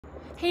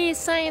Hey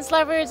science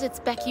lovers, it's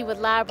Becky with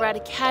Lab Rat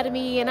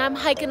Academy, and I'm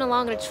hiking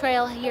along a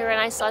trail here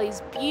and I saw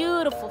these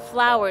beautiful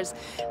flowers.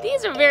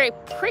 These are very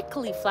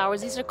prickly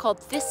flowers. These are called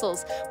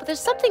thistles, but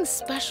there's something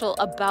special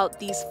about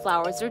these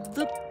flowers. They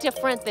look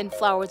different than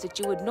flowers that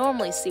you would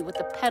normally see with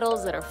the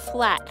petals that are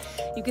flat.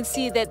 You can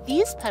see that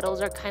these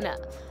petals are kind of,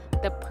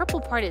 the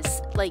purple part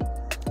is like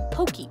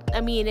pokey.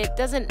 I mean, it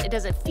doesn't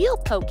feel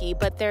pokey,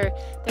 but they're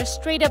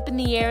straight up in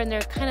the air and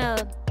they're kind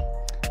of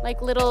like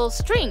little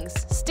strings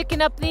sticking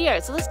up in the air.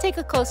 So let's take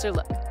a closer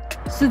look.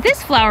 So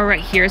this flower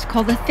right here is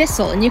called a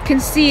thistle, and you can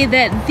see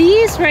that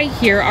these right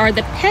here are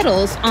the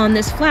petals on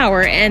this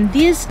flower, and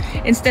these,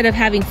 instead of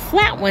having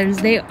flat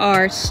ones, they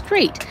are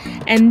straight.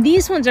 And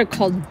these ones are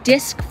called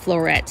disc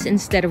florets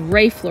instead of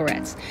ray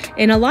florets.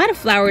 In a lot of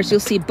flowers, you'll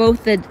see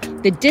both the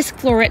disc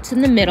florets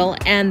in the middle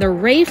and the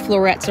ray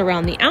florets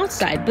around the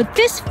outside, but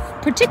this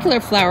particular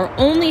flower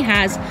only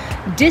has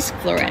disc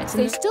florets.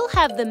 They still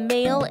have the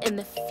male and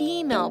the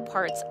female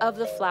parts of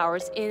the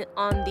flowers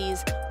on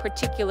these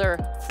particular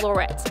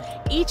florets.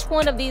 Each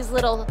one of these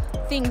little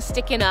things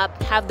sticking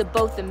up have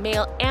both the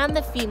male and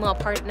the female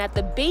part, and at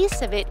the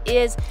base of it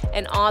is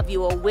an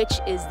ovule, which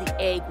is the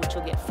egg, which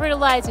will get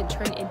fertilized and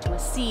turned into a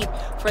seed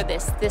for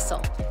this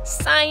thistle.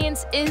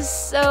 Science is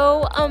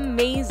so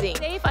amazing.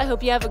 I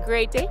hope you have a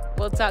great day.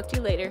 We'll talk to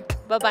you later.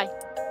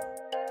 Bye-bye.